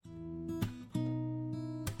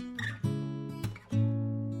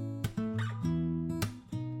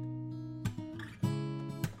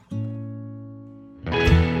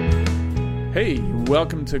Hey,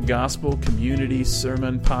 welcome to Gospel Community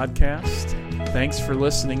Sermon Podcast. Thanks for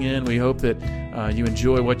listening in. We hope that you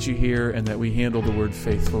enjoy what you hear and that we handle the word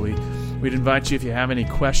faithfully. We'd invite you, if you have any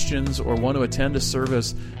questions or want to attend a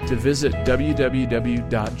service, to visit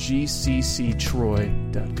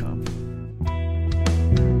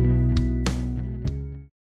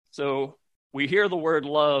www.gcctroy.com. So we hear the word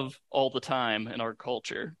love all the time in our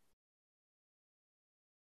culture,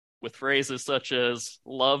 with phrases such as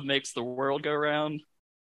love makes the world go round,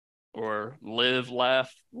 or live,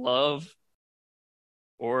 laugh, love,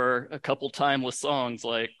 or a couple timeless songs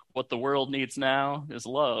like What the World Needs Now is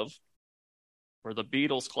Love, or the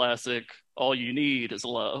Beatles classic All You Need is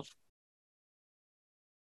Love.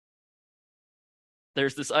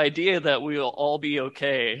 There's this idea that we will all be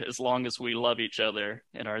okay as long as we love each other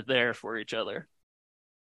and are there for each other.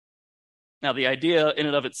 Now, the idea in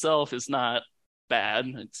and of itself is not bad.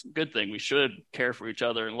 It's a good thing. We should care for each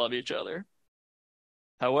other and love each other.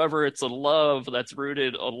 However, it's a love that's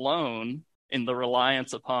rooted alone in the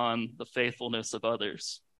reliance upon the faithfulness of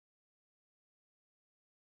others.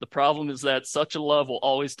 The problem is that such a love will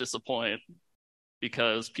always disappoint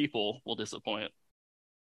because people will disappoint.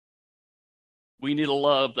 We need a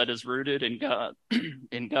love that is rooted in God.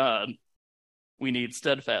 In God, we need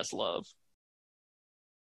steadfast love.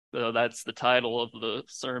 So that's the title of the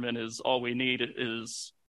sermon, is All We Need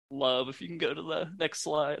is Love. If you can go to the next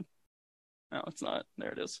slide. No, it's not.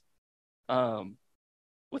 There it is.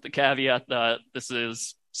 With the caveat that this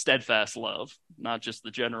is steadfast love, not just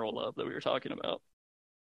the general love that we were talking about.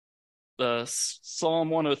 The Psalm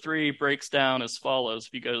 103 breaks down as follows.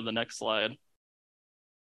 If you go to the next slide.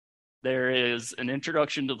 There is an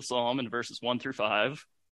introduction to the psalm in verses 1 through 5.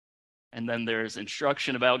 And then there's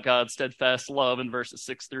instruction about God's steadfast love in verses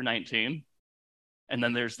 6 through 19. And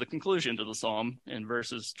then there's the conclusion to the psalm in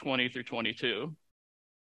verses 20 through 22.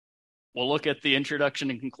 We'll look at the introduction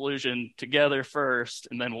and conclusion together first,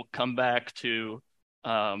 and then we'll come back to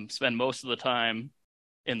spend most of the time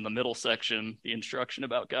in the middle section, the instruction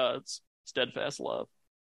about God's steadfast love.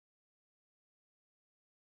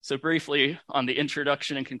 So briefly, on the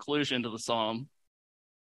introduction and conclusion to the psalm,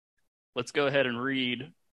 let's go ahead and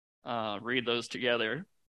read those together.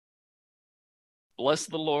 Bless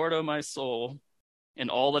the Lord, O my soul, and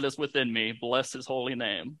all that is within me. Bless his holy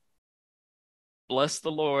name. Bless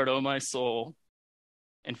the Lord, O my soul,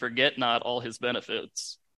 and forget not all his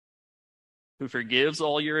benefits, who forgives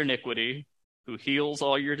all your iniquity, who heals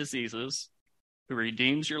all your diseases, who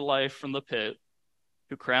redeems your life from the pit,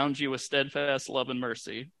 who crowns you with steadfast love and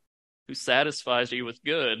mercy, who satisfies you with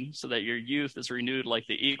good so that your youth is renewed like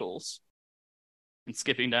the eagles. And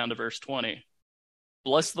skipping down to verse 20.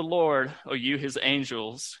 Bless the Lord, O you his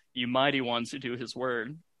angels, you mighty ones who do his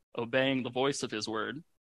word, obeying the voice of his word.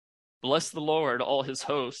 Bless the Lord, all his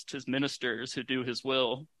host, his ministers who do his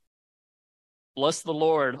will. Bless the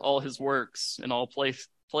Lord, all his works, in all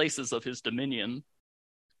places of his dominion.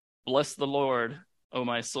 Bless the Lord, O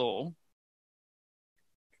my soul.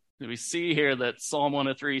 We see here that Psalm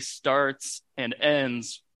 103 starts and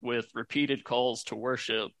ends with repeated calls to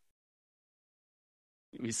worship.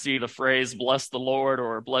 We see the phrase, bless the Lord,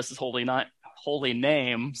 or bless his holy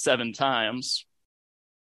name 7 times.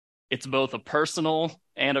 It's both a personal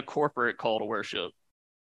and a corporate call to worship.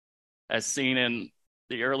 As seen in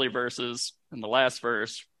the early verses, in the last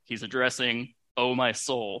verse, he's addressing, "O my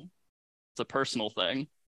soul." It's a personal thing,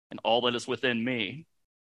 and all that is within me.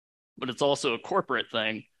 But it's also a corporate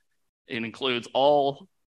thing. It includes all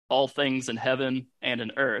things in heaven and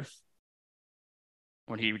in earth.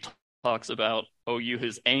 When he talks about, "O you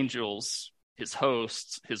his angels, his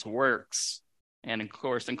hosts, his works," and of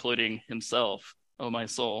course including himself, "O my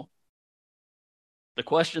soul." The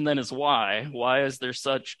question then is why? Why is there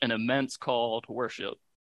such an immense call to worship?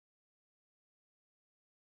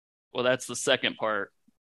 Well, that's the second part.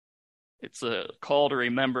 It's a call to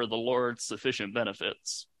remember the Lord's sufficient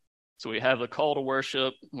benefits. So we have the call to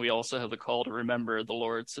worship. We also have the call to remember the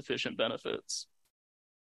Lord's sufficient benefits.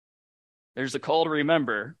 There's a call to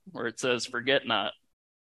remember where it says, "Forget not."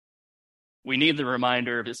 We need the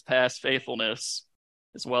reminder of his past faithfulness,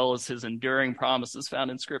 as well as his enduring promises found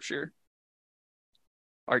in Scripture.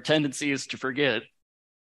 Our tendency is to forget.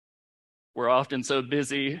 We're often so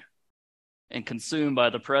busy and consumed by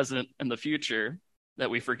the present and the future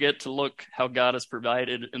that we forget to look how God has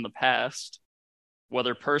provided in the past,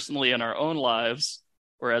 whether personally in our own lives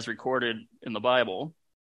or as recorded in the Bible.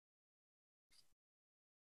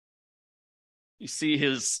 You see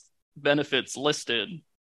his benefits listed,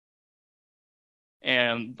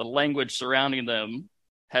 and the language surrounding them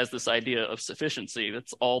has this idea of sufficiency.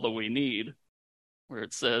 That's all that we need, where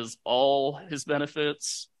it says all his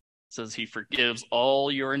benefits, says he forgives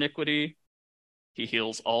all your iniquity, he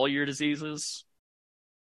heals all your diseases,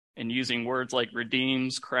 and using words like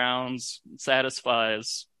redeems, crowns,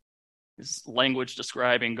 satisfies, is language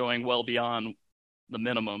describing going well beyond the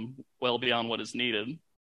minimum, well beyond what is needed.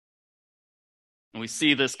 And we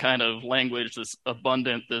see this kind of language, this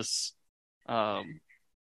abundant, this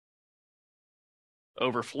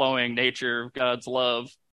overflowing nature of God's love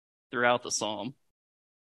throughout the psalm.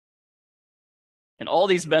 And all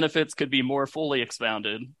these benefits could be more fully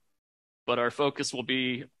expounded, but our focus will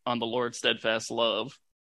be on the Lord's steadfast love.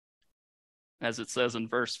 As it says in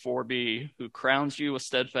verse 4b, who crowns you with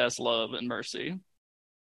steadfast love and mercy.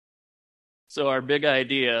 So our big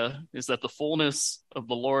idea is that the fullness of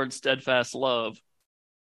the Lord's steadfast love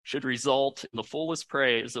should result in the fullest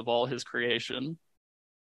praise of all his creation.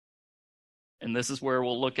 And this is where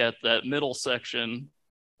we'll look at that middle section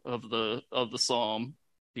of the psalm,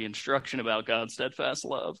 the instruction about God's steadfast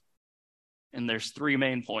love. And there's three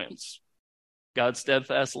main points. God's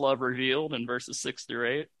steadfast love revealed in verses 6 through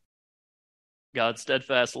 8. God's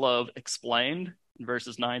steadfast love explained in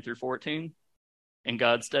verses 9 through 14. And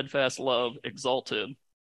God's steadfast love exalted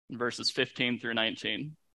in verses 15 through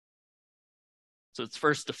 19. So let's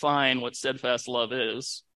first define what steadfast love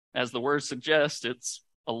is. As the word suggests, it's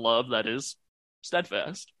a love that is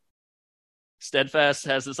steadfast. Steadfast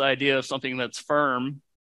has this idea of something that's firm,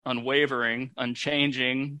 unwavering,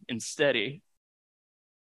 unchanging, and steady.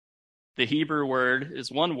 The Hebrew word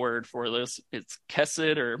is one word for this. It's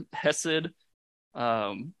kesed or hesed,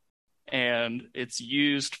 and it's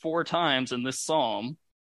used 4 times in this psalm,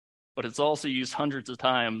 but it's also used hundreds of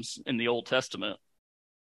times in the Old Testament.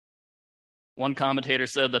 One commentator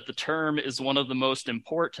said that the term is one of the most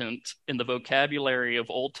important in the vocabulary of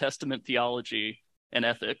Old Testament theology and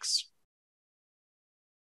ethics.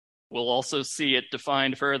 We'll also see it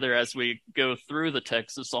defined further as we go through the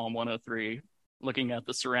text of Psalm 103, looking at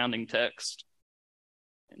the surrounding text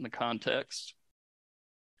in the context.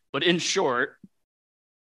 But in short,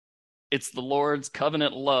 it's the Lord's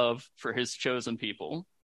covenant love for his chosen people.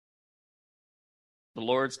 The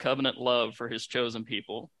Lord's covenant love for his chosen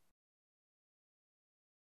people.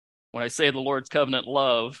 When I say the Lord's covenant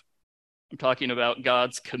love, I'm talking about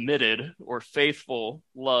God's committed or faithful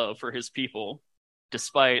love for his people,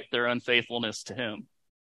 despite their unfaithfulness to him.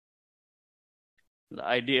 The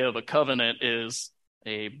idea of a covenant is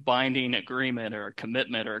a binding agreement or a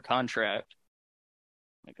commitment or a contract.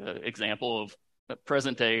 Like an example of a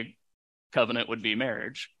present-day covenant would be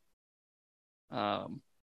marriage. But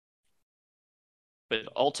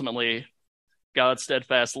ultimately, God's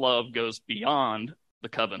steadfast love goes beyond the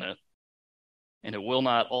covenant, and it will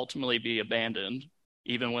not ultimately be abandoned,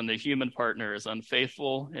 even when the human partner is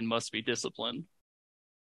unfaithful and must be disciplined.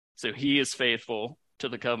 So he is faithful to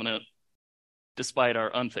the covenant despite our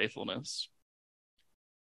unfaithfulness.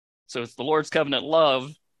 So it's the Lord's covenant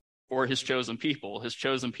love for his chosen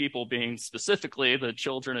people being specifically the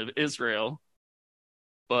children of Israel.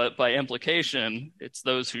 But by implication, it's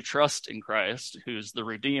those who trust in Christ, who's the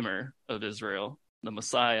Redeemer of Israel, the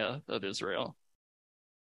Messiah of Israel.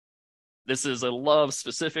 This is a love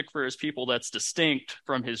specific for his people that's distinct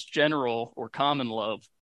from his general or common love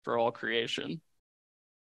for all creation.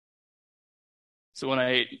 So when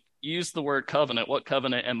I use the word covenant, what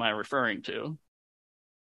covenant am I referring to?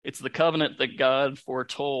 It's the covenant that God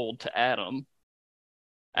foretold to Adam.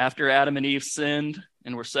 After Adam and Eve sinned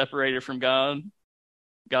and were separated from God,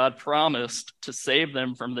 God promised to save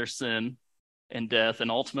them from their sin and death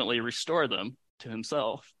and ultimately restore them to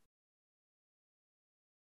himself.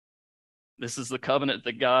 This is the covenant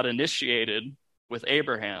that God initiated with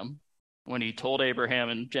Abraham when he told Abraham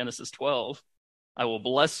in Genesis 12, I will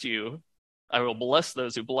bless you, I will bless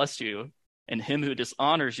those who bless you, and him who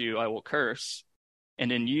dishonors you I will curse,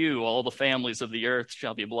 and in you all the families of the earth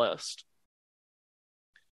shall be blessed.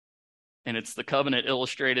 And it's the covenant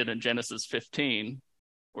illustrated in Genesis 15,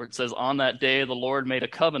 where it says, on that day the Lord made a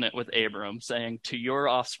covenant with Abram, saying, to your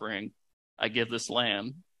offspring I give this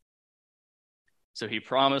land. So he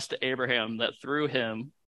promised to Abraham that through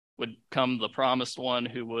him would come the promised one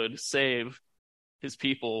who would save his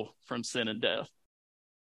people from sin and death.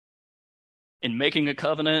 In making a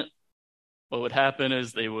covenant, what would happen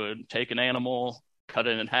is they would take an animal, cut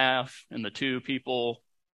it in half, and the two people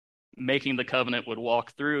making the covenant would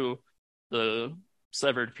walk through the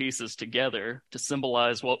severed pieces together to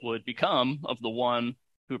symbolize what would become of the one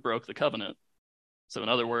who broke the covenant. So in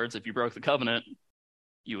other words, if you broke the covenant,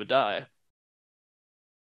 you would die.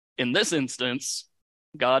 In this instance,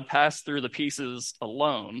 God passed through the pieces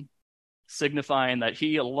alone, signifying that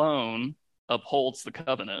he alone upholds the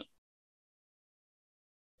covenant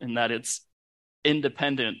and that it's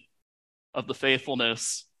independent of the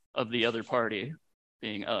faithfulness of the other party,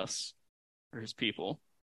 being us, or his people.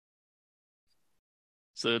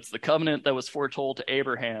 So it's the covenant that was foretold to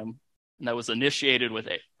Abraham, and that was initiated with,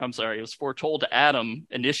 it was foretold to Adam,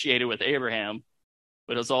 initiated with Abraham,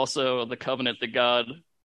 but it's also the covenant that God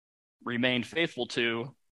remained faithful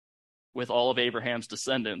to with all of Abraham's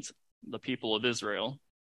descendants, the people of Israel.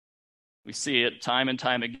 We see it time and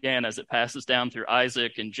time again as it passes down through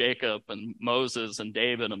Isaac and Jacob and Moses and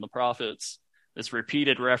David and the prophets, this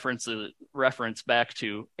repeated reference back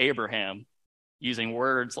to Abraham, using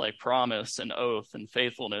words like promise and oath and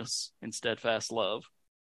faithfulness and steadfast love.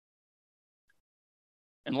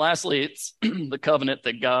 And lastly, it's the covenant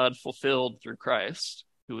that God fulfilled through Christ,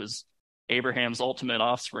 who is Abraham's ultimate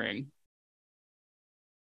offspring.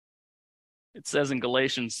 It says in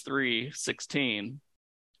Galatians 3:16,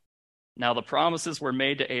 now the promises were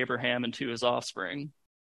made to Abraham and to his offspring.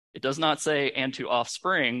 It does not say, and to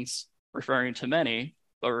offsprings, referring to many,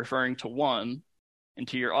 but referring to one, and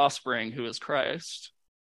to your offspring, who is Christ.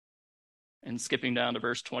 And skipping down to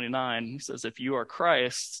verse 29, he says, if you are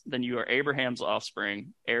Christ, then you are Abraham's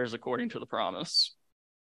offspring, heirs according to the promise.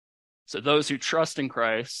 So those who trust in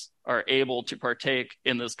Christ are able to partake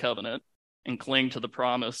in this covenant and cling to the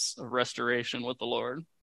promise of restoration with the Lord.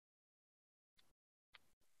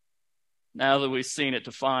 Now that we've seen it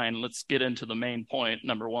defined, let's get into the main point,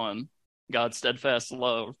 number 1, God's steadfast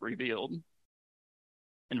love revealed.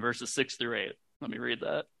 In verses 6-8, let me read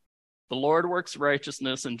that. The Lord works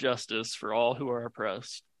righteousness and justice for all who are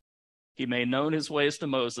oppressed. He made known his ways to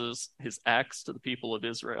Moses, his acts to the people of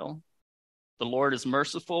Israel. The Lord is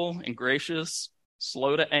merciful and gracious,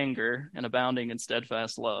 slow to anger, and abounding in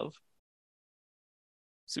steadfast love.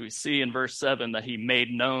 So we see in verse 7 that he made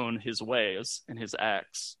known his ways and his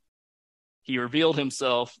acts. The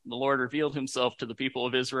Lord revealed himself to the people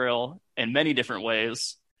of Israel in many different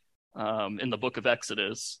ways in the book of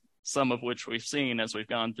Exodus, some of which we've seen as we've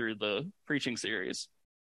gone through the preaching series.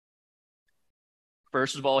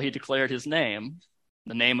 First of all, he declared his name,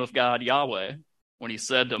 the name of God, Yahweh, when he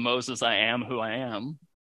said to Moses, I am who I am.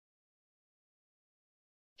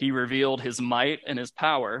 He revealed his might and his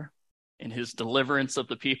power in his deliverance of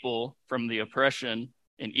the people from the oppression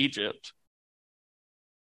in Egypt.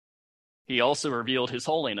 He also revealed his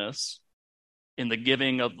holiness in the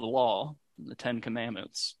giving of the law, the 10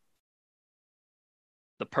 Commandments.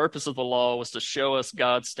 The purpose of the law was to show us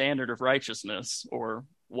God's standard of righteousness, or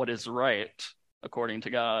what is right according to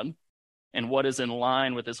God, and what is in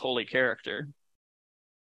line with his holy character.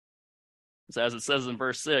 As it says in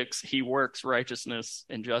verse 6, he works righteousness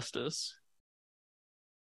and justice.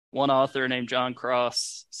 One author named John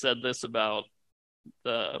Cross said this about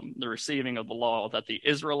the receiving of the law, that the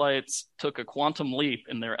Israelites took a quantum leap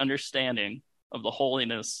in their understanding of the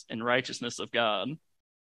holiness and righteousness of God.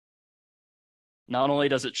 Not only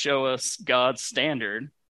does it show us God's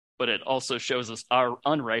standard, but it also shows us our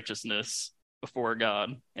unrighteousness before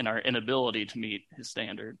God and our inability to meet his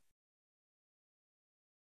standard.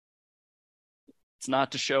 It's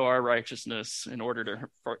not to show our righteousness in order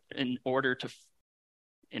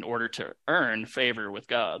to earn favor with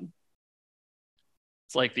God.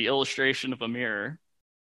 It's like the illustration of a mirror.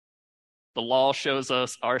 The law shows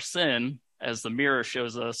us our sin as the mirror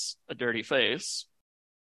shows us a dirty face.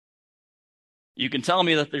 You can tell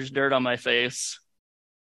me that there's dirt on my face,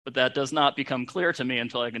 but that does not become clear to me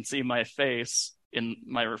until I can see my face in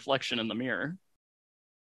my reflection in the mirror.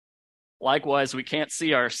 Likewise, we can't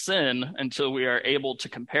see our sin until we are able to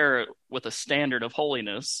compare it with a standard of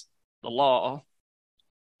holiness, the law.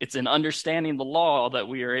 It's in understanding the law that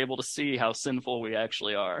we are able to see how sinful we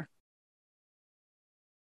actually are.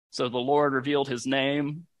 So the Lord revealed his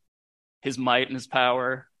name, his might and his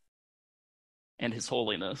power, and his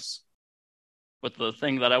holiness. But the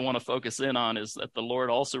thing that I want to focus in on is that the Lord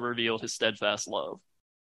also revealed his steadfast love.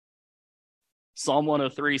 Psalm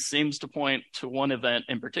 103 seems to point to one event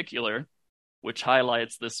in particular, which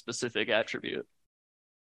highlights this specific attribute.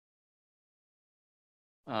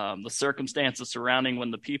 The circumstances surrounding when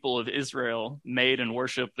the people of Israel made and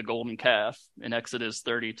worshiped the golden calf in Exodus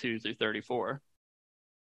 32-34.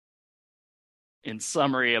 In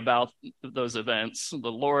summary about those events,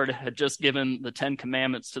 the Lord had just given the 10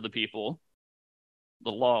 Commandments to the people,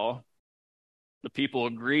 the law. The people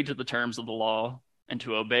agreed to the terms of the law and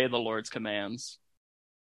to obey the Lord's commands.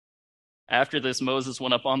 After this, Moses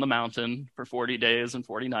went up on the mountain for 40 days and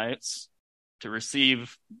 40 nights to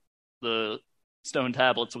receive the stone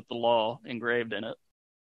tablets with the law engraved in it.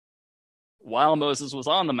 While Moses was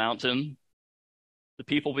on the mountain, the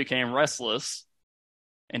people became restless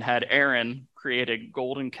and had Aaron create a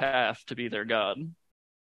golden calf to be their god.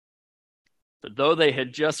 that though they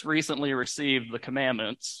had just recently received the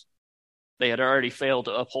commandments, they had already failed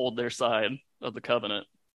to uphold their side of the covenant.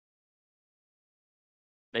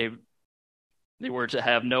 They were to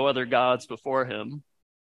have no other gods before him,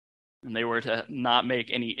 and they were to not make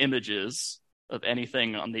any images of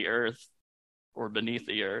anything on the earth or beneath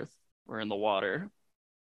the earth or in the water.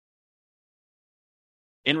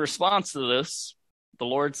 In response to this, the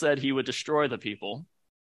Lord said he would destroy the people.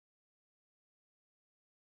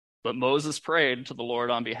 But Moses prayed to the Lord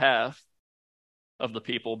on behalf of the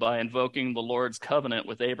people by invoking the Lord's covenant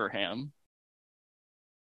with Abraham.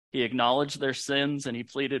 He acknowledged their sins and he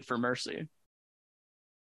pleaded for mercy.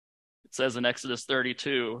 It says in Exodus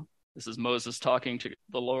 32, this is Moses talking to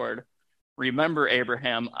the Lord, "Remember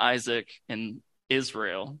Abraham, Isaac, and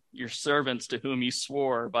Israel, your servants to whom you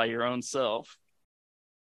swore by your own self."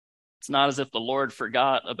 It's not as if the Lord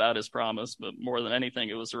forgot about his promise, but more than anything,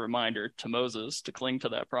 it was a reminder to Moses to cling to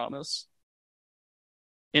that promise.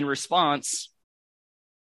 In response,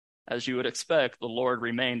 as you would expect, the Lord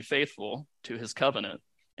remained faithful to his covenant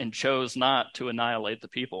and chose not to annihilate the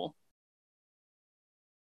people.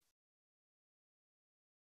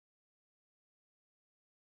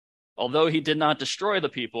 Although he did not destroy the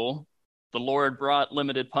people, the Lord brought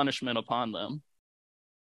limited punishment upon them.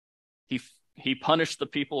 He punished the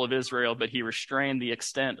people of Israel, but he restrained the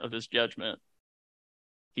extent of his judgment.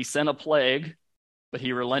 He sent a plague, but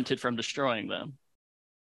he relented from destroying them.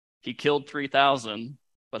 He killed 3,000,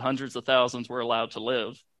 but hundreds of thousands were allowed to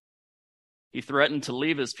live. He threatened to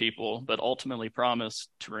leave his people, but ultimately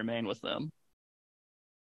promised to remain with them.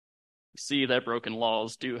 You see that broken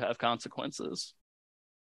laws do have consequences.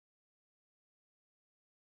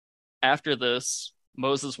 After this,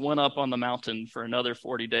 Moses went up on the mountain for another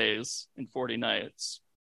 40 days and 40 nights,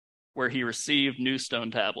 where he received new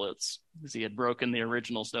stone tablets, as he had broken the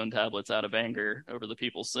original stone tablets out of anger over the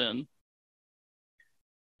people's sin.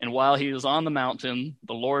 And while he was on the mountain,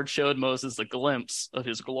 the Lord showed Moses a glimpse of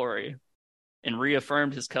his glory and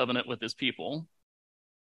reaffirmed his covenant with his people.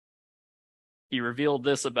 He revealed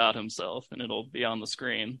this about himself, and it'll be on the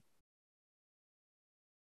screen.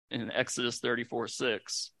 In Exodus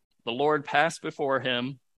 34:6. The Lord passed before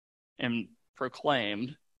him and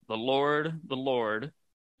proclaimed, the Lord,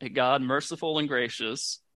 a God merciful and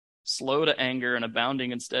gracious, slow to anger and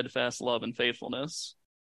abounding in steadfast love and faithfulness."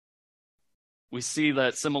 We see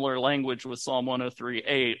that similar language with Psalm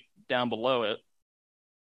 103:8 down below it,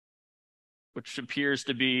 which appears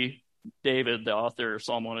to be David, the author of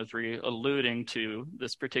Psalm 103, alluding to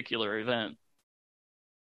this particular event.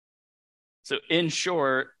 So in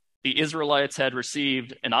short, the Israelites had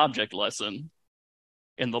received an object lesson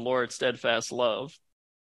in the Lord's steadfast love,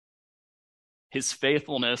 his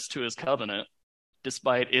faithfulness to his covenant,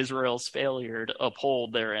 despite Israel's failure to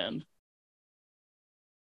uphold their end.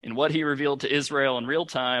 In what he revealed to Israel in real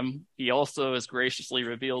time, he also has graciously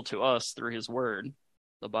revealed to us through his word,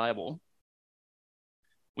 the Bible.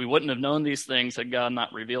 We wouldn't have known these things had God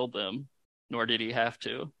not revealed them, nor did he have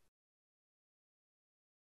to.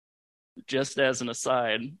 Just as an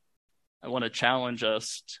aside, I want to challenge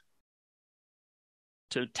us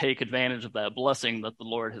to take advantage of that blessing that the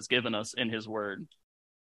Lord has given us in his word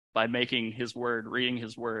by making his word, reading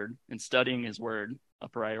his word, and studying his word a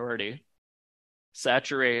priority.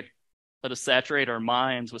 Let us saturate our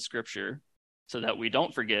minds with scripture so that we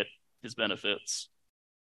don't forget his benefits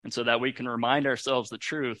and so that we can remind ourselves the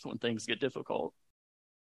truth when things get difficult.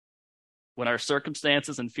 When our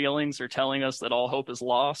circumstances and feelings are telling us that all hope is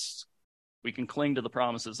lost, we can cling to the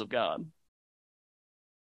promises of God.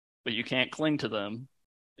 But you can't cling to them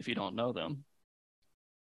if you don't know them.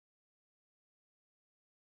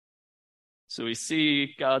 So we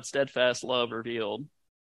see God's steadfast love revealed.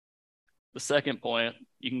 The second point,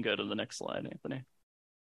 you can go to the next slide, Anthony,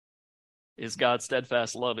 is God's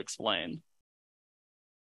steadfast love explained.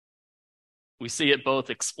 We see it both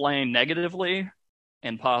explained negatively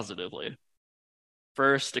and positively.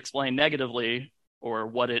 First, explain negatively, or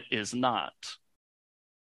what it is not.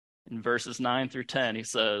 In verses 9 through 10, he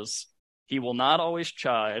says, "He will not always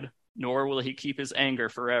chide, nor will he keep his anger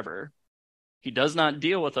forever. He does not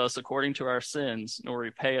deal with us according to our sins, nor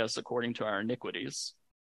repay us according to our iniquities."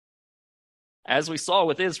 As we saw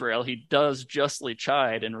with Israel, he does justly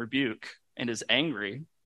chide and rebuke and is angry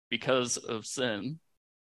because of sin.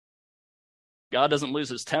 God doesn't lose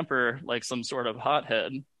his temper like some sort of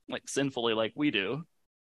hothead, like sinfully like we do.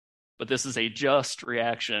 But this is a just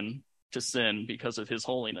reaction to sin because of his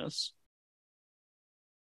holiness.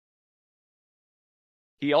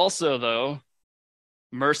 He also, though,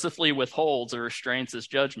 mercifully withholds or restrains his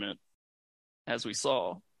judgment, as we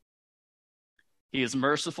saw. He is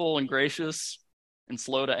merciful and gracious and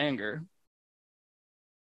slow to anger.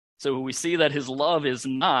 So we see that his love is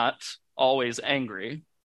not always angry.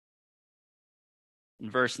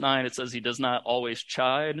 In verse 9, it says he does not always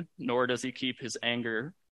chide, nor does he keep his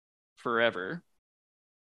anger forever.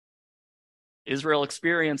 Israel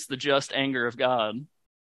experienced the just anger of God,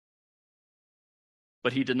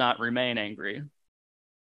 but he did not remain angry.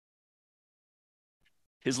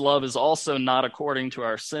 His love is also not according to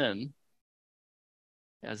our sin,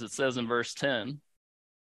 as it says in verse 10.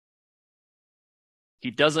 He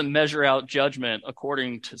doesn't measure out judgment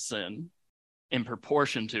according to sin, in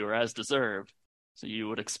proportion to or as deserved. So you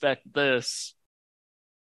would expect this,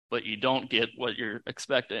 but you don't get what you're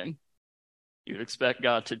expecting. You'd expect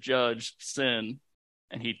God to judge sin,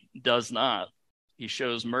 and he does not. He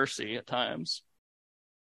shows mercy at times.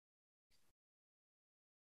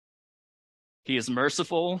 He is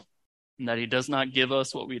merciful in that he does not give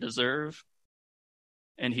us what we deserve.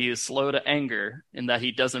 And he is slow to anger in that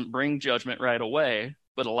he doesn't bring judgment right away,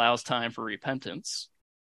 but allows time for repentance.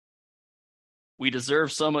 We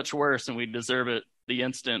deserve so much worse, and we deserve it the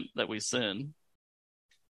instant that we sin.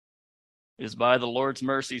 It is by the Lord's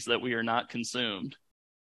mercies that we are not consumed,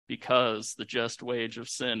 because the just wage of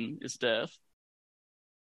sin is death.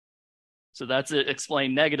 So that's it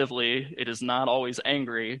explained negatively. It is not always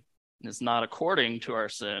angry, and it's not according to our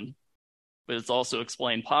sin, but it's also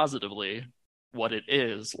explained positively what it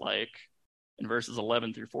is like in verses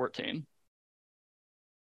 11 through 14.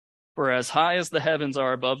 For as high as the heavens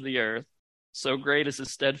are above the earth, so great is his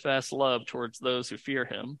steadfast love towards those who fear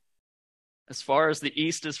him. As far as the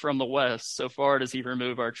east is from the west, so far does he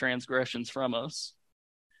remove our transgressions from us.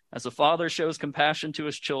 As a father shows compassion to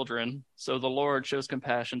his children, so the Lord shows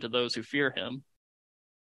compassion to those who fear him.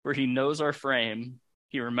 For he knows our frame,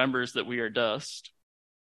 he remembers that we are dust.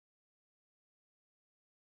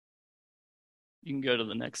 You can go to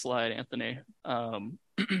the next slide, Anthony.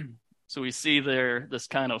 So we see there this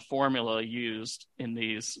kind of formula used in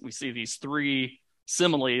these. We see these three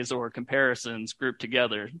similes or comparisons grouped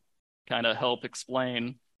together, kind of help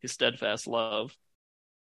explain his steadfast love.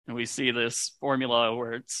 And we see this formula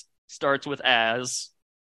where it starts with as,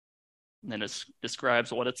 and then it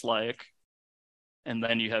describes what it's like. And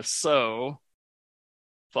then you have so,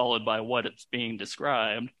 followed by what it's being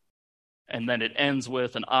described. And then it ends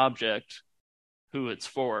with an object, who it's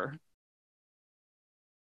for.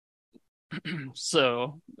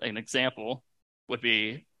 So an example would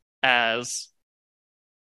be as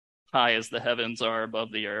high as the heavens are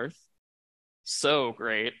above the earth, so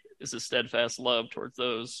great is his steadfast love towards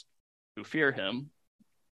those who fear him.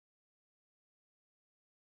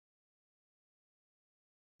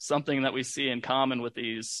 Something that we see in common with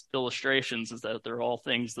these illustrations is that they're all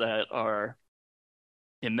things that are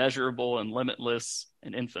immeasurable and limitless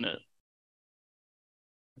and infinite.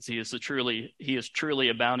 He is truly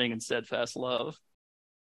abounding in steadfast love.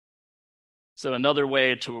 So another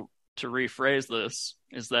way to rephrase this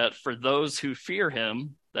is that for those who fear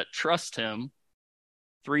him, that trust him,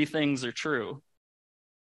 three things are true.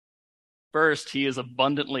 First, he is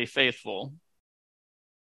abundantly faithful.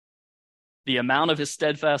 The amount of his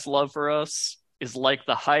steadfast love for us is like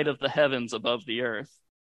the height of the heavens above the earth.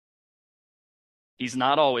 He's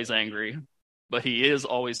not always angry, but he is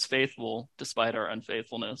always faithful despite our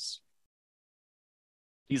unfaithfulness.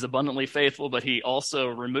 He's abundantly faithful, but he also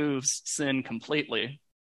removes sin completely.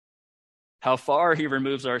 How far he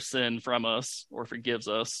removes our sin from us or forgives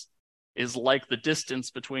us is like the distance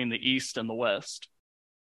between the east and the west.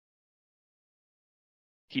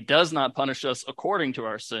 He does not punish us according to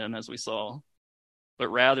our sin, as we saw, but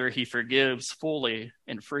rather he forgives fully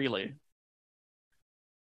and freely.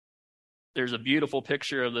 There's a beautiful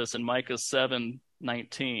picture of this in Micah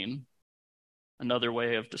 7:19, another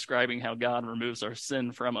way of describing how God removes our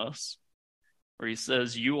sin from us, where he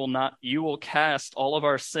says, you will cast all of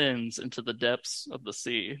our sins into the depths of the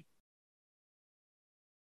sea.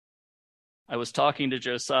 I was talking to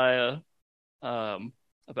Josiah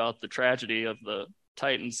about the tragedy of the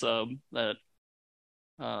Titan sub that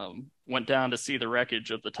went down to see the wreckage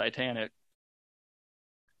of the Titanic.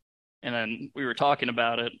 And then we were talking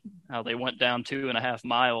about it, how they went down 2.5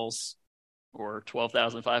 miles or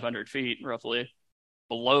 12,500 feet roughly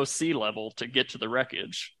below sea level to get to the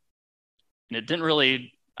wreckage. And it didn't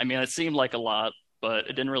really, it seemed like a lot, but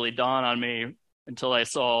it didn't really dawn on me until I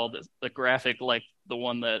saw the graphic like the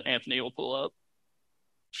one that Anthony will pull up,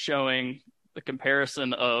 showing the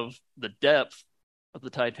comparison of the depth of the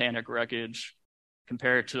Titanic wreckage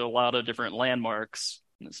compared to a lot of different landmarks,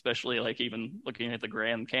 especially like even looking at the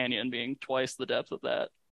Grand Canyon being twice the depth of that.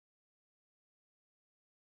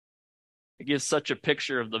 It gives such a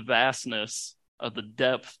picture of the vastness of the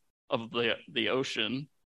depth of the ocean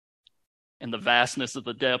and the vastness of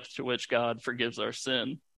the depth to which God forgives our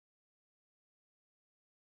sin.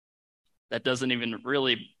 That doesn't even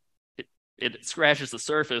really, it scratches the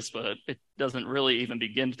surface, but it doesn't really even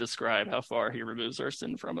begin to describe how far he removes our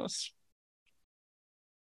sin from us.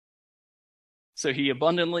 So he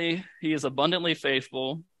is abundantly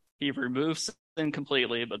faithful. He removes sin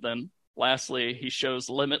completely, but then lastly, he shows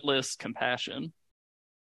limitless compassion.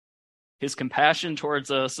 His compassion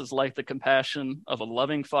towards us is like the compassion of a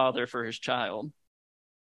loving father for his child.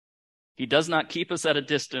 He does not keep us at a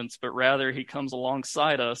distance, but rather he comes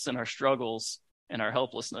alongside us in our struggles and our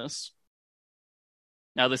helplessness.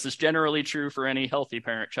 Now, this is generally true for any healthy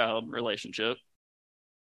parent-child relationship.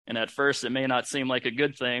 And at first, it may not seem like a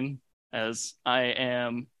good thing, as I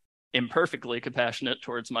am imperfectly compassionate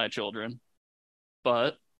towards my children.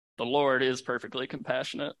 But the Lord is perfectly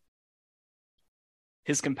compassionate.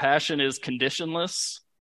 His compassion is conditionless.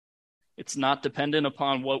 It's not dependent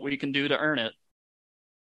upon what we can do to earn it.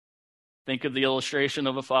 Think of the illustration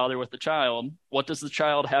of a father with a child. What does the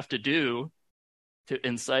child have to do to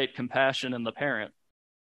incite compassion in the parent?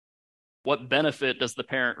 What benefit does the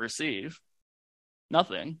parent receive?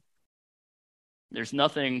 Nothing. There's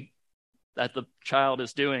nothing that the child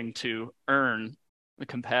is doing to earn the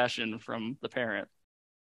compassion from the parent.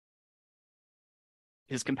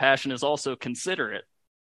 His compassion is also considerate.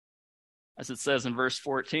 As it says in verse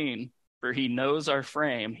 14, for he knows our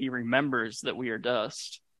frame, he remembers that we are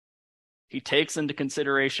dust. He takes into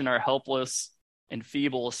consideration our helpless and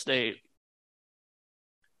feeble estate.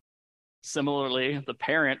 Similarly, the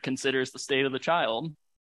parent considers the state of the child,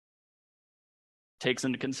 takes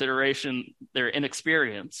into consideration their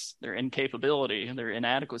inexperience, their incapability, their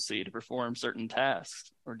inadequacy to perform certain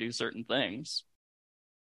tasks or do certain things.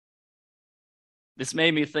 This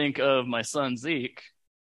made me think of my son Zeke,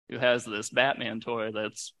 who has this Batman toy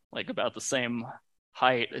that's like about the same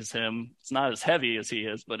height as him. It's not as heavy as he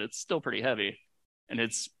is, but it's still pretty heavy. And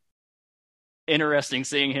it's interesting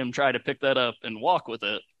seeing him try to pick that up and walk with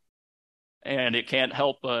it. And it can't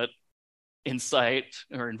help but incite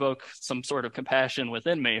or invoke some sort of compassion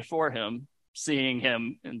within me for him, seeing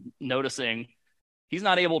him and noticing he's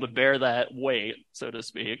not able to bear that weight, so to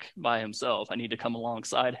speak, by himself. I need to come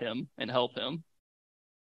alongside him and help him.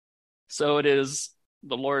 So it is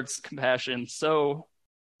the Lord's compassion. So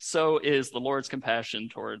is the Lord's compassion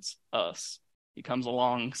towards us. He comes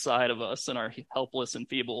alongside of us in our helpless and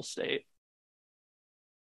feeble state.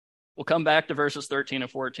 We'll come back to verses 13 and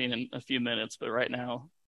 14 in a few minutes, but right now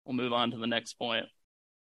we'll move on to the next point.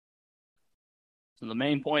 So the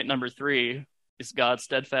main point, number 3, is God's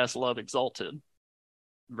steadfast love exalted,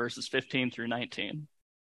 verses 15 through 19.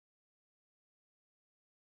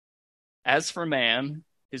 As for man,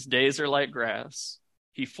 his days are like grass.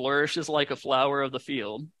 He flourishes like a flower of the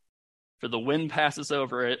field, for the wind passes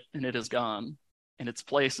over it, and it is gone, and its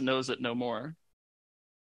place knows it no more.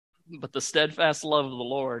 But the steadfast love of the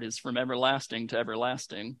Lord is from everlasting to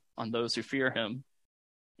everlasting on those who fear him,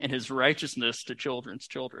 and his righteousness to children's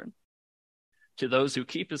children, to those who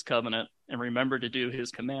keep his covenant and remember to do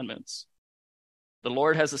his commandments. The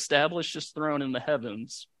Lord has established his throne in the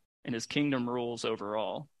heavens, and his kingdom rules over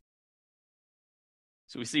all.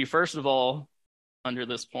 So we see, first of all, under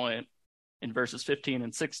this point, in verses 15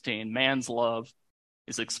 and 16, man's love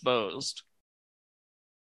is exposed.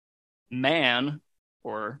 Man,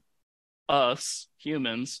 or us,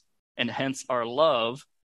 humans, and hence our love,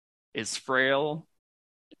 is frail,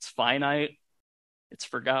 it's finite, it's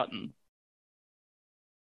forgotten.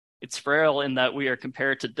 It's frail in that we are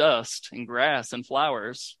compared to dust and grass and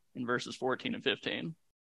flowers in verses 14 and 15.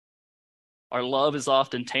 Our love is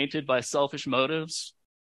often tainted by selfish motives,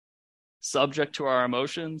 subject to our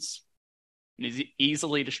emotions, and is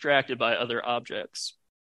easily distracted by other objects.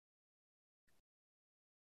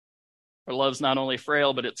 Our love's not only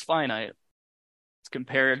frail, but it's finite. It's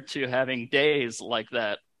compared to having days like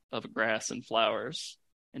that of grass and flowers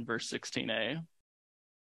in verse 16a. It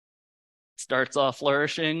starts off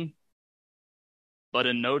flourishing, but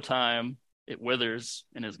in no time it withers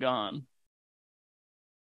and is gone.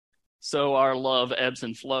 So our love ebbs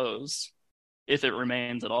and flows, if it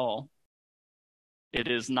remains at all. It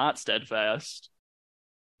is not steadfast.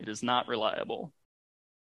 It is not reliable.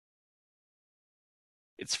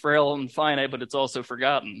 It's frail and finite, but it's also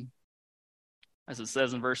forgotten. As it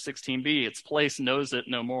says in verse 16b, its place knows it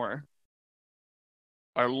no more.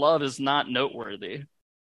 Our love is not noteworthy.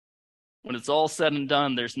 When it's all said and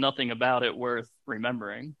done, there's nothing about it worth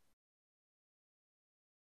remembering.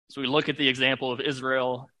 So we look at the example of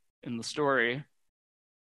Israel in the story.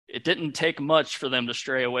 It didn't take much for them to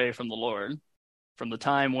stray away from the Lord. From the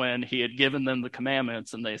time when he had given them the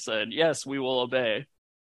commandments and they said, yes, we will obey.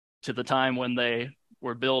 to the time when they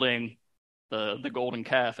were building the golden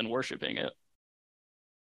calf and worshiping it.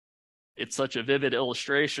 It's such a vivid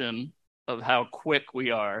illustration of how quick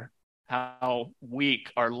we are, how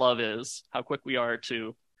weak our love is, how quick we are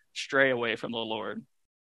to stray away from the Lord.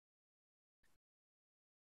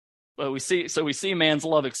 But we see man's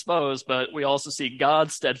love exposed, but we also see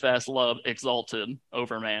God's steadfast love exalted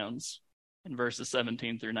over man's in verses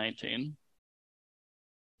 17 through 19.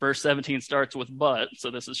 Verse 17 starts with but, so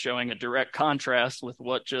this is showing a direct contrast with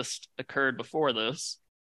what just occurred before this.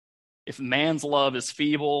 If man's love is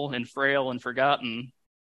feeble and frail and forgotten,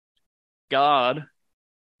 God,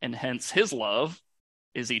 and hence his love,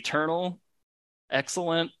 is eternal,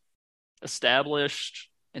 excellent, established,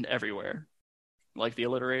 and everywhere. Like the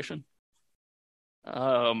alliteration?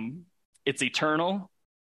 It's eternal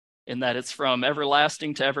in that it's from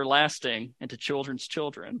everlasting to everlasting and to children's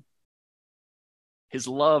children. His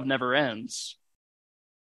love never ends.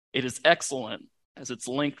 It is excellent as it's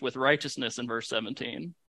linked with righteousness in verse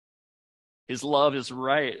 17. His love is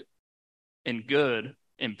right and good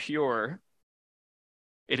and pure.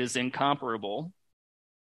 It is incomparable.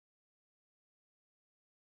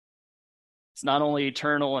 It's not only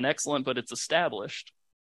eternal and excellent, but it's established.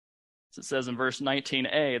 As it says in verse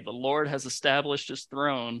 19a, the Lord has established his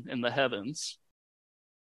throne in the heavens.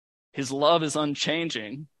 His love is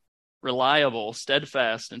unchanging, reliable,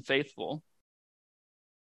 steadfast, and faithful.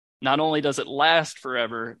 Not only does it last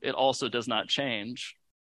forever, it also does not change.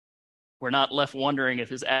 We're not left wondering if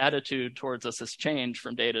his attitude towards us has changed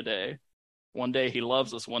from day to day. One day he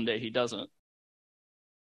loves us, one day he doesn't.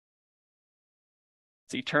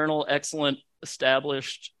 It's eternal, excellent,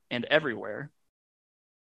 established, and everywhere.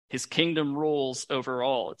 His kingdom rules over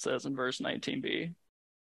all, it says in verse 19b.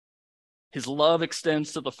 His love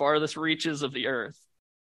extends to the farthest reaches of the earth.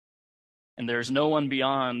 And there's no one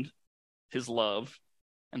beyond his love,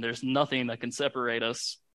 and there's nothing that can separate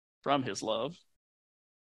us from his love.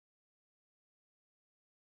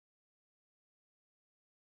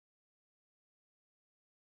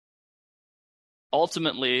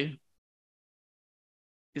 Ultimately,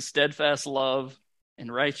 his steadfast love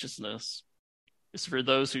and righteousness is for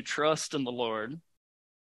those who trust in the Lord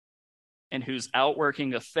and whose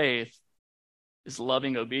outworking of faith is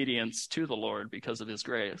loving obedience to the Lord because of his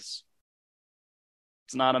grace.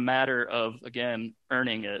 It's not a matter of, again,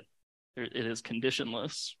 earning it. It is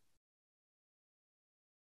conditionless.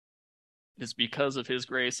 It is because of his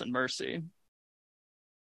grace and mercy.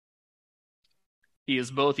 He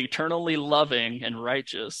is both eternally loving and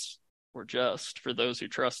righteous, or just, for those who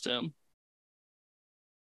trust him.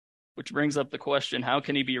 Which brings up the question, how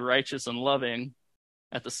can he be righteous and loving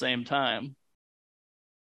at the same time?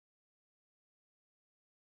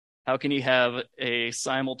 How can he have a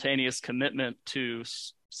simultaneous commitment to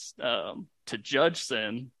judge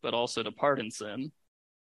sin, but also to pardon sin?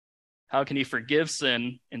 How can he forgive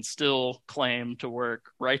sin and still claim to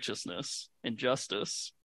work righteousness and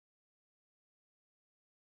justice?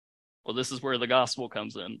 Well, this is where the gospel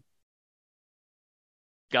comes in.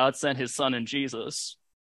 God sent his son in Jesus,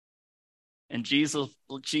 and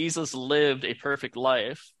Jesus lived a perfect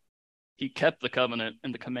life. He kept the covenant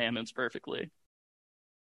and the commandments perfectly.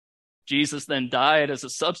 Jesus then died as a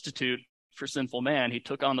substitute for sinful man. He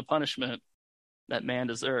took on the punishment that man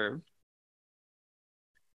deserved.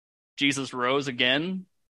 Jesus rose again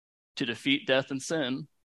to defeat death and sin.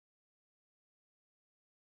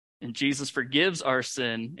 And Jesus forgives our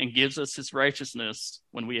sin and gives us his righteousness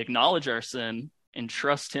when we acknowledge our sin and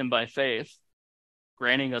trust him by faith,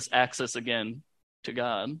 granting us access again to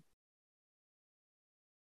God.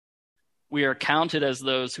 We are counted as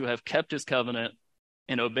those who have kept his covenant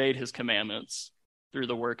and obeyed his commandments through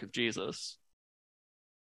the work of Jesus.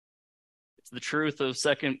 It's the truth of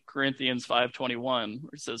 2 Corinthians 5:21, where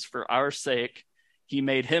it says, "For our sake he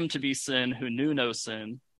made him to be sin who knew no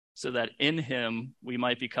sin, so that in him we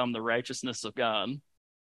might become the righteousness of God."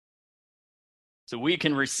 So we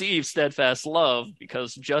can receive steadfast love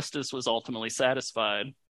because justice was ultimately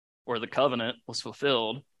satisfied, or the covenant was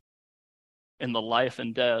fulfilled in the life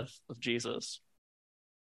and death of Jesus.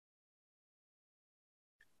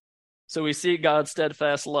 So we see God's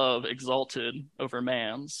steadfast love exalted over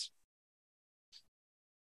man's.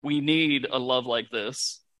 We need a love like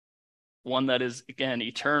this, one that is, again,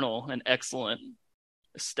 eternal and excellent,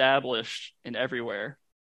 established and everywhere.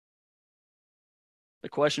 The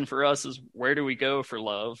question for us is, where do we go for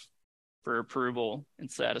love, for approval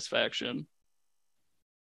and satisfaction?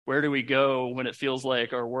 Where do we go when it feels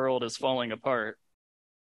like our world is falling apart?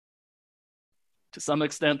 To some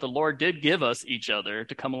extent, the Lord did give us each other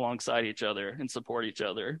to come alongside each other and support each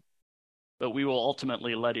other, but we will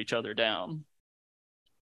ultimately let each other down.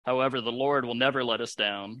 However, the Lord will never let us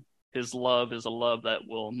down. His love is a love that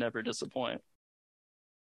will never disappoint.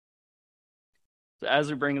 So as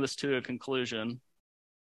we bring this to a conclusion,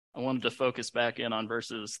 I wanted to focus back in on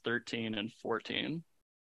verses 13 and 14.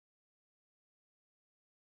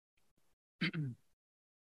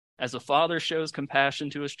 As a father shows compassion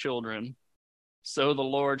to his children, so the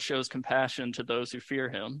Lord shows compassion to those who fear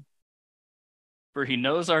him. For he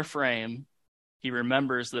knows our frame, he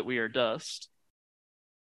remembers that we are dust.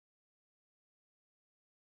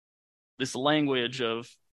 This language of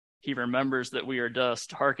he remembers that we are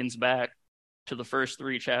dust harkens back to the first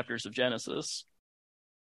 3 chapters of Genesis.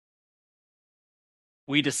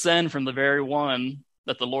 We descend from the very one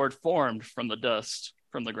that the Lord formed from the dust,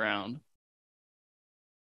 from the ground.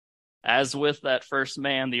 As with that first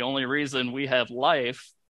man, the only reason we have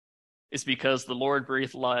life is because the Lord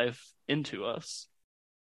breathed life into us.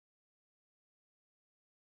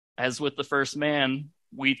 As with the first man,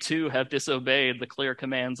 we too have disobeyed the clear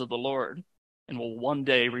commands of the Lord and will one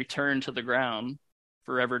day return to the ground,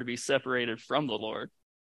 forever to be separated from the Lord.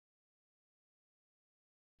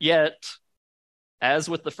 Yet, as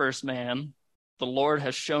with the first man, the Lord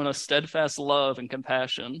has shown us steadfast love and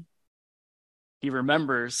compassion. He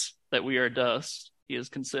remembers that we are dust. He is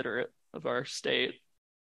considerate of our state.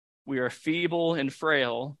 We are feeble and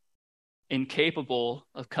frail, incapable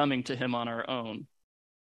of coming to him on our own.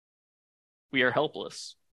 We are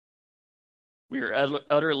helpless. We are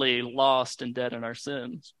utterly lost and dead in our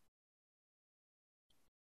sins.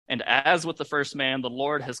 And as with the first man, the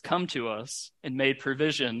Lord has come to us and made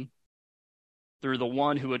provision through the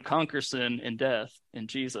one who would conquer sin and death, in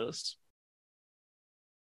Jesus.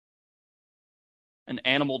 An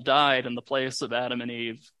animal died in the place of Adam and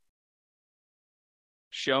Eve,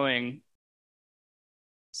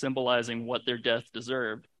 symbolizing what their death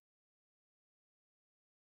deserved.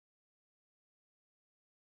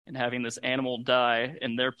 And having this animal die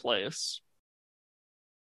in their place.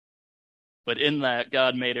 But in that,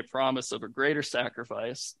 God made a promise of a greater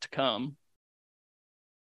sacrifice to come.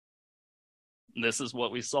 And this is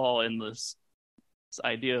what we saw in this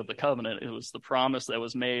idea of the covenant. It was the promise that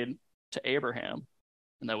was made to Abraham,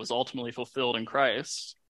 and that was ultimately fulfilled in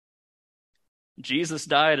Christ. Jesus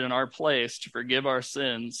died in our place to forgive our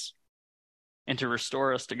sins and to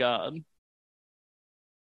restore us to God,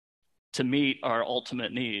 to meet our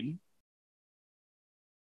ultimate need.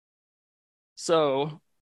 So,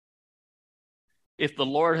 if the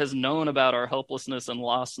Lord has known about our helplessness and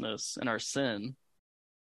lostness and our sin,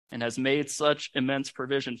 and has made such immense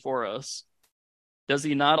provision for us, does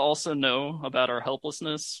he not also know about our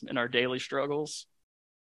helplessness and our daily struggles?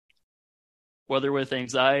 Whether with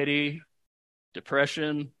anxiety,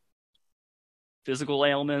 depression, physical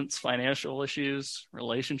ailments, financial issues,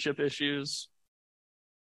 relationship issues,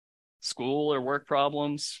 school or work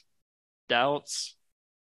problems, doubts,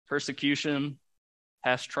 persecution,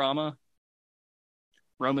 past trauma.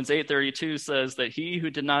 Romans 8:32 says that he who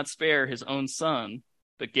did not spare his own son,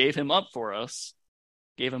 but gave him up for us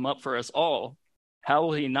all, how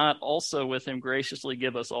will he not also with him graciously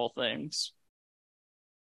give us all things?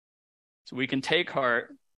 So we can take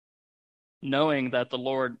heart knowing that the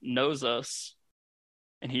Lord knows us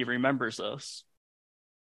and he remembers us,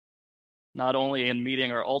 not only in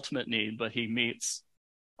meeting our ultimate need, but he meets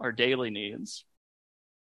our daily needs.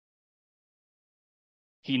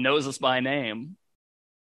 He knows us by name.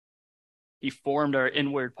 He formed our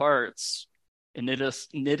inward parts and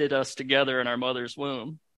knitted us together in our mother's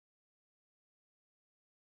womb.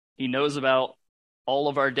 He knows about all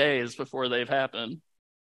of our days before they've happened.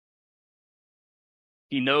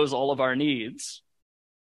 He knows all of our needs.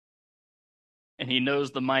 And he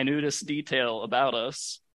knows the minutest detail about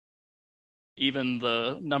us, even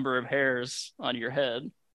the number of hairs on your head,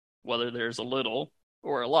 whether there's a little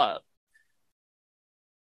or a lot.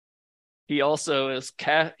 He also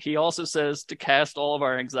says to cast all of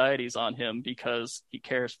our anxieties on him because he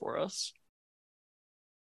cares for us.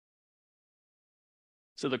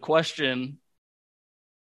 So the question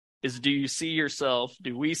is, do we see ourselves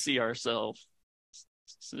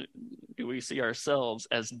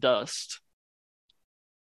as dust?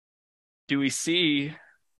 Do we see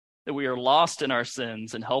that we are lost in our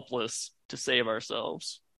sins and helpless to save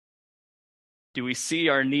ourselves? Do we see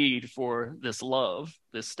our need for this love,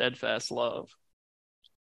 this steadfast love,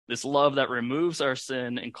 this love that removes our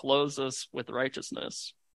sin and clothes us with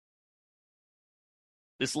righteousness?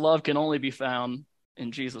 This love can only be found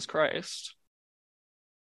in Jesus Christ.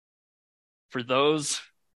 For those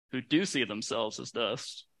who do see themselves as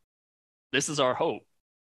dust, this is our hope,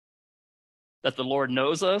 that the Lord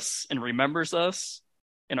knows us and remembers us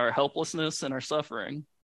in our helplessness and our suffering.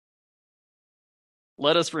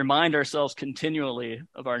 Let us remind ourselves continually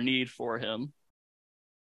of our need for him,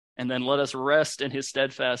 and then let us rest in his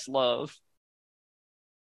steadfast love,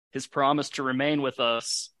 his promise to remain with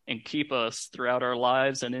us and keep us throughout our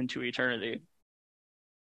lives and into eternity.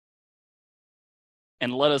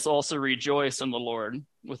 And let us also rejoice in the Lord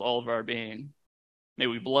with all of our being. May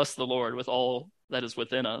we bless the Lord with all that is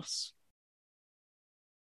within us.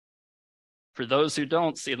 For those who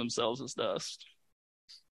don't see themselves as dust,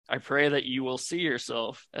 I pray that you will see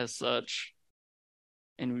yourself as such,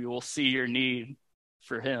 and we will see your need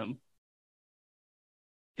for him.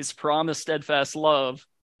 His promised steadfast love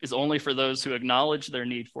is only for those who acknowledge their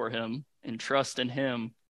need for him and trust in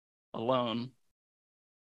him alone.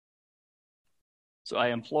 So I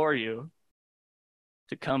implore you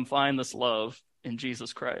to come find this love in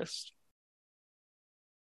Jesus Christ.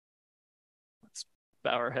 Let's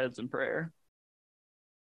bow our heads in prayer.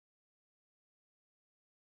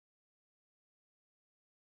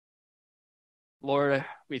 Lord,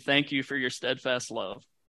 we thank you for your steadfast love,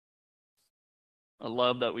 a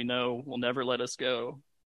love that we know will never let us go.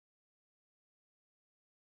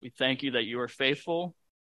 We thank you that you are faithful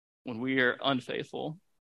when we are unfaithful.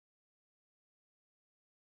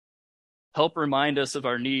 Help remind us of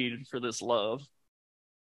our need for this love.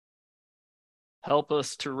 Help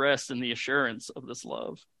us to rest in the assurance of this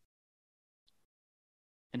love.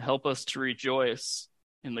 And help us to rejoice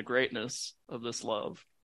in the greatness of this love.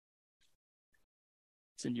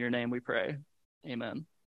 It's in your name we pray. Amen.